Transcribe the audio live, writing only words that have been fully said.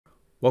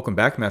Welcome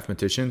back,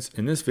 mathematicians.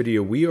 In this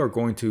video, we are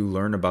going to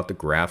learn about the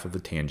graph of a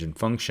tangent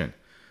function.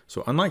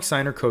 So unlike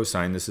sine or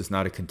cosine, this is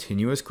not a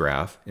continuous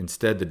graph.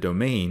 Instead, the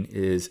domain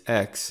is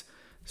x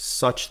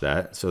such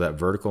that, so that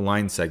vertical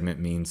line segment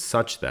means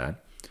such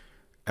that,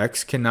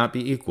 x cannot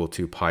be equal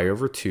to pi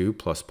over 2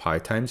 plus pi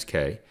times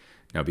k.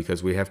 Now,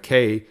 because we have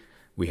k,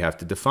 we have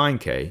to define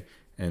k.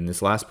 And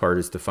this last part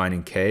is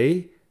defining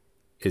k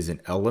is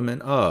an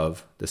element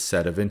of the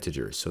set of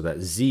integers. So that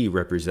z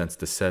represents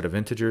the set of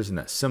integers and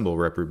that symbol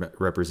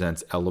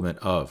represents element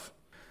of.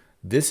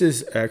 This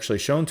is actually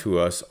shown to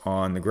us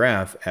on the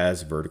graph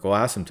as vertical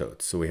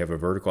asymptotes. So we have a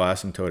vertical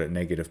asymptote at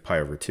negative pi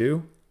over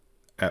 2,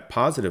 at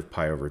positive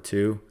pi over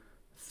 2,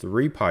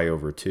 3 pi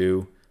over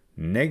 2,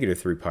 negative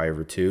 3 pi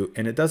over 2,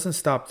 and it doesn't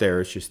stop there.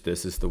 It's just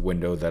this is the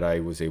window that I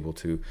was able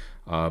to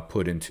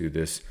put into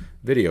this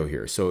video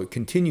here. So it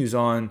continues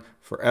on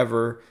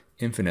forever,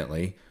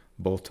 infinitely,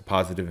 both to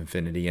positive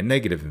infinity and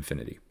negative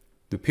infinity.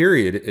 The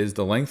period is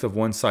the length of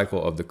one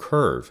cycle of the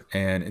curve,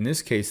 and in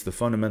this case the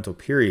fundamental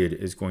period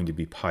is going to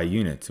be pi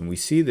units, and we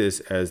see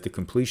this as the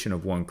completion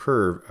of one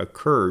curve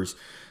occurs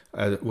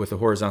with a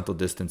horizontal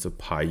distance of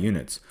pi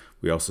units.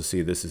 We also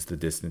see this is the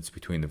distance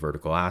between the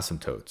vertical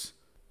asymptotes.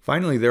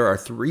 Finally, there are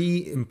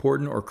three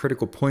important or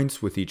critical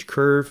points with each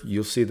curve.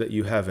 You'll see that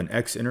you have an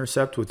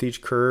x-intercept with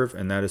each curve,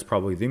 and that is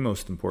probably the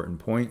most important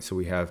point. So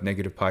we have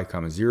negative pi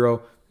comma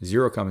 0,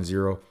 0 comma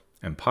 0,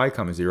 and pi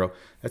comma 0.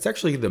 That's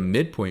actually the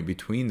midpoint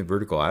between the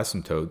vertical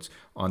asymptotes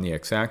on the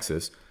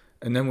x-axis.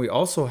 And then we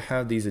also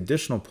have these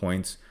additional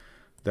points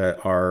that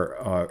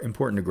are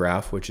important to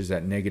graph, which is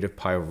at negative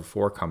pi over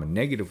 4 comma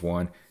negative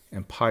 1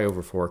 and pi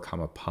over 4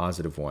 comma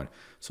positive 1.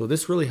 So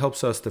this really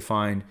helps us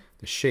define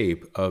the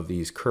shape of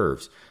these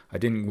curves. I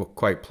didn't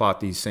quite plot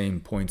these same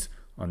points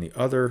on the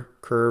other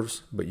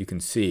curves, but you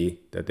can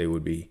see that they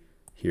would be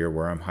here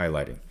where I'm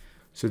highlighting.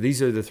 So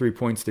these are the 3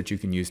 points that you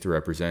can use to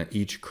represent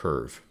each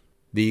curve.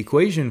 The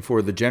equation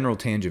for the general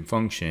tangent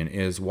function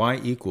is y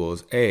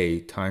equals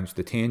a times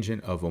the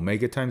tangent of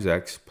omega times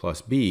x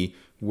plus b,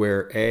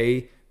 where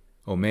a,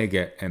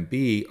 omega, and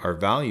b are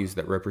values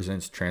that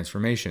represent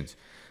transformations.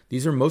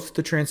 These are most of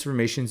the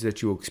transformations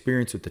that you will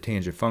experience with the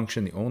tangent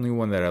function. The only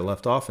one that I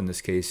left off in this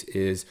case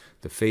is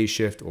the phase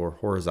shift or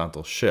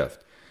horizontal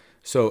shift.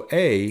 So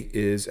A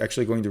is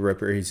actually going to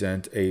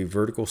represent a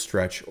vertical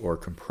stretch or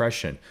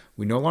compression.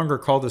 We no longer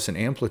call this an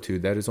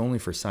amplitude. That is only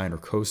for sine or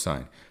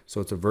cosine. So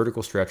it's a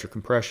vertical stretch or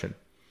compression.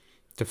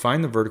 To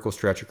find the vertical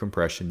stretch or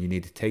compression, you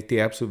need to take the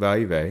absolute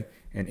value of A,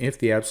 and if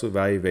the absolute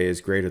value of A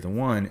is greater than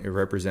 1, it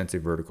represents a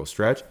vertical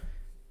stretch.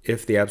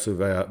 If the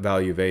absolute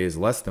value of A is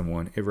less than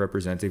 1, it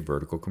represents a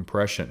vertical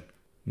compression.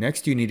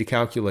 Next, you need to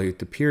calculate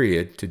the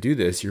period. To do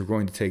this, you're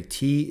going to take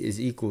t is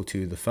equal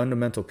to the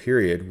fundamental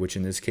period, which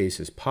in this case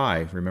is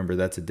pi. Remember,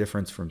 that's a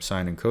difference from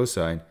sine and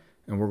cosine.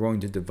 And we're going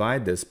to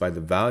divide this by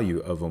the value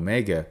of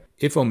omega.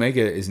 If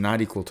omega is not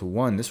equal to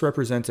 1, this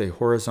represents a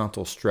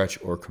horizontal stretch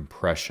or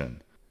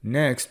compression.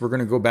 Next, we're going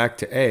to go back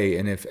to A,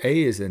 and if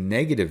A is a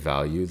negative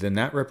value, then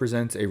that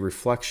represents a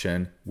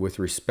reflection with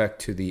respect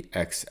to the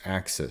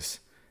x-axis.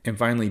 And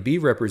finally, B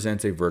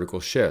represents a vertical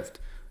shift.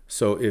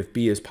 So if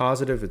B is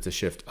positive, it's a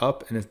shift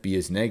up, and if B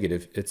is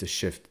negative, it's a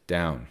shift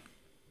down.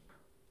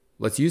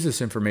 Let's use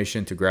this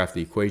information to graph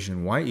the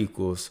equation y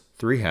equals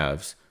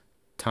 3/2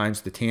 times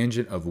the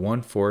tangent of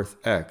 1/4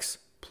 x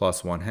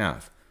plus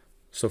 1/2.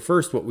 So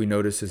first, what we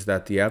notice is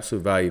that the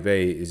absolute value of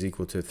A is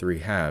equal to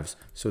 3/2.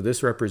 So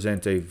this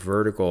represents a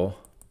vertical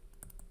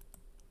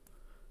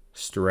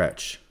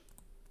stretch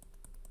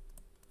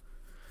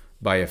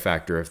by a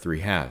factor of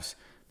 3/2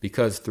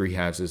 because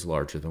 3/2 is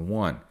larger than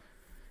 1.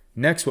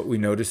 Next, what we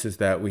notice is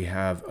that we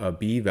have a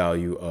B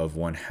value of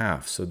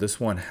 1/2. So this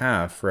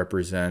 1/2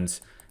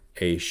 represents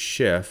a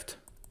shift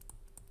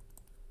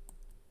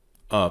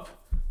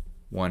up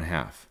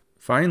 1/2.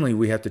 Finally,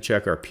 we have to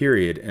check our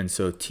period, and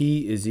so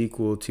t is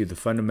equal to the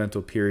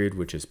fundamental period,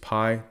 which is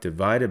pi,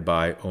 divided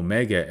by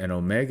omega, and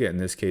omega in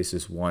this case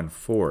is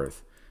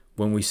 1/4.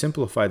 When we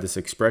simplify this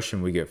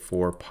expression, we get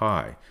 4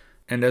 pi.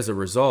 And as a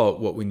result,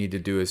 what we need to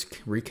do is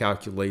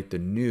recalculate the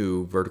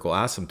new vertical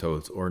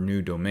asymptotes or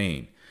new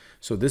domain.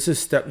 So this is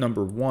step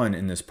number 1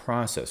 in this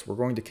process. We're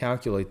going to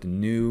calculate the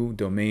new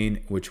domain,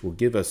 which will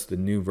give us the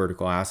new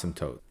vertical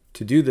asymptote.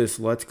 To do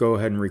this, let's go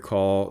ahead and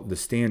recall the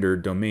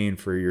standard domain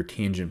for your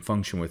tangent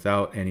function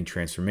without any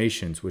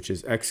transformations, which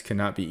is x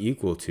cannot be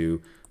equal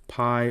to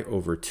pi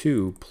over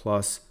 2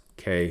 plus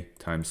k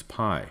times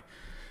pi.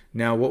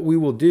 Now what we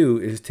will do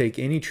is take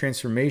any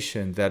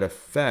transformation that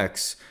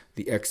affects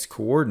the x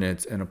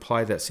coordinates and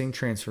apply that same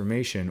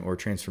transformation or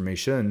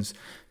transformations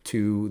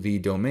to the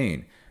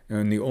domain.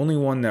 And the only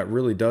one that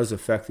really does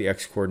affect the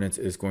x-coordinates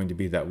is going to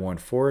be that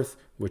 1/4,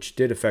 which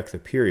did affect the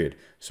period.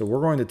 So we're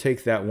going to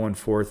take that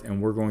 1/4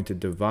 and we're going to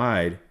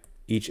divide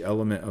each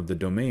element of the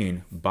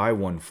domain by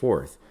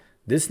 1/4.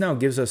 This now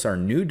gives us our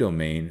new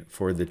domain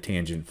for the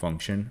tangent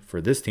function,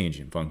 for this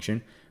tangent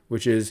function,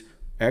 which is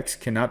x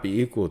cannot be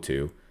equal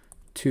to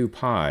 2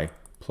 pi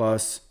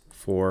plus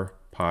 4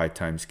 pi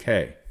times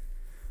k.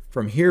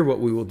 From here, what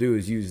we will do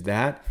is use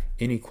that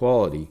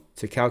inequality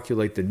to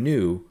calculate the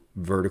new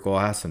vertical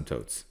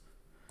asymptotes.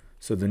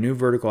 So the new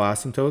vertical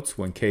asymptotes,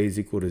 when k is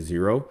equal to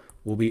 0,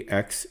 will be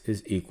x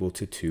is equal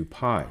to 2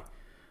 pi.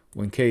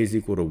 When k is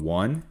equal to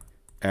 1,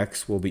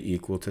 x will be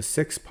equal to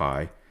 6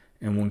 pi.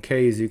 And when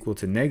k is equal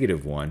to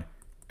negative 1,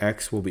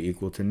 x will be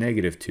equal to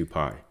negative 2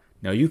 pi.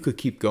 Now you could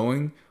keep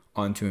going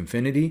on to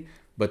infinity,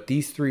 but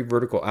these three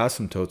vertical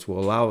asymptotes will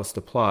allow us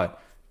to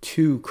plot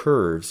two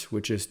curves,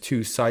 which is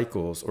two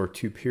cycles or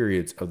two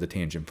periods of the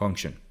tangent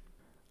function.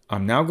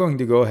 I'm now going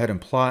to go ahead and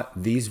plot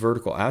these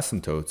vertical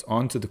asymptotes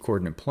onto the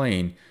coordinate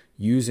plane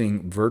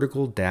using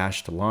vertical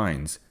dashed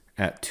lines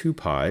at 2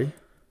 pi,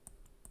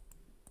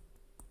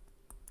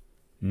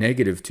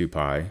 negative 2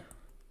 pi,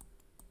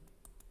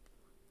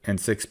 and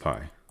 6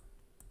 pi.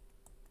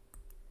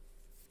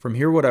 From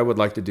here, what I would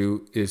like to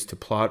do is to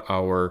plot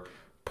our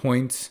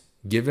points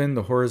given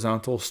the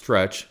horizontal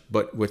stretch,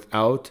 but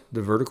without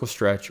the vertical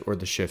stretch or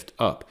the shift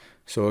up.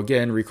 So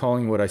again,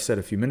 recalling what I said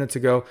a few minutes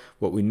ago,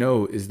 what we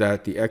know is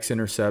that the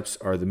x-intercepts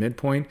are the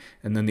midpoint,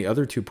 and then the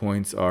other 2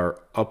 points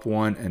are up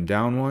 1 and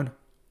down 1,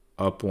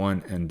 up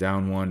 1 and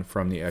down 1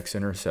 from the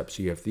x-intercept.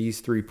 So you have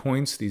these 3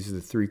 points. These are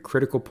the 3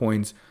 critical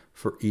points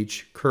for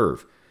each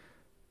curve.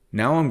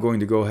 Now I'm going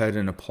to go ahead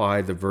and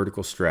apply the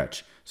vertical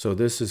stretch. So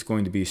this is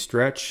going to be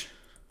stretch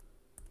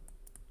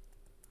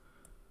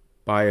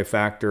by a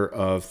factor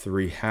of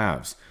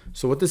 3/2.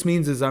 So what this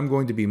means is I'm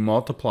going to be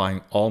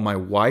multiplying all my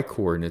y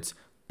coordinates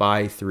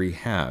by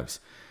 3/2.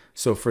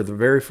 So for the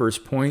very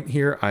first point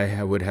here,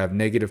 I would have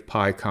negative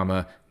pi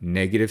comma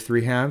negative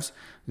 3/2.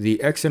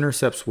 The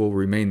x-intercepts will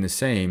remain the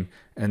same,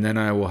 and then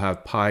I will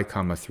have pi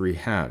comma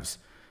 3/2.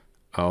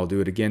 I'll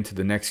do it again to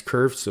the next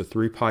curve. So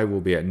 3 pi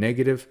will be at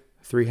negative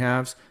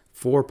 3/2.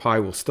 4 pi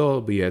will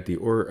still be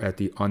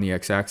on the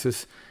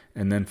x-axis,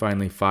 and then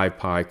finally 5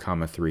 pi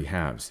comma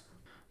 3/2.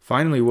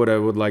 Finally, what I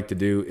would like to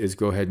do is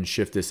go ahead and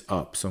shift this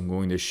up. So I'm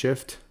going to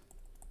shift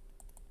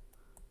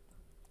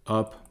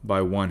up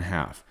by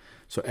 1/2.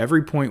 So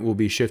every point will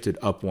be shifted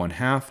up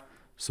 1/2.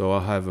 So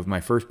I'll have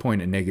my first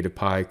point at negative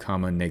pi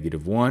comma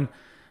negative 1.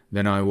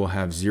 Then I will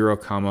have 0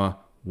 comma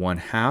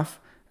 1/2.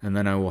 And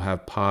then I will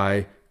have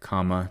pi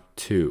comma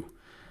 2.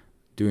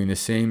 Doing the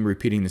same,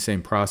 repeating the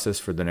same process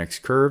for the next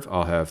curve,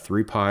 I'll have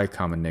 3 pi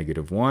comma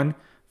negative 1,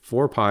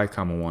 4 pi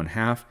comma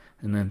 1/2,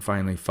 and then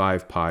finally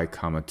 5 pi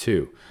comma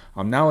 2.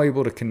 I'm now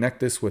able to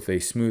connect this with a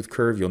smooth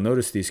curve. You'll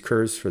notice these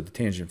curves for the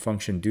tangent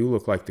function do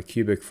look like the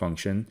cubic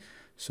function,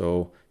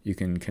 so you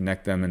can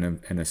connect them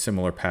in a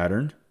similar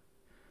pattern.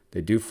 They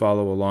do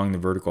follow along the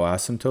vertical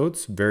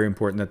asymptotes. Very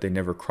important that they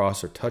never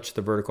cross or touch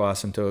the vertical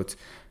asymptotes.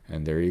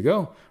 And there you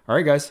go. All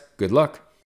right, guys, good luck.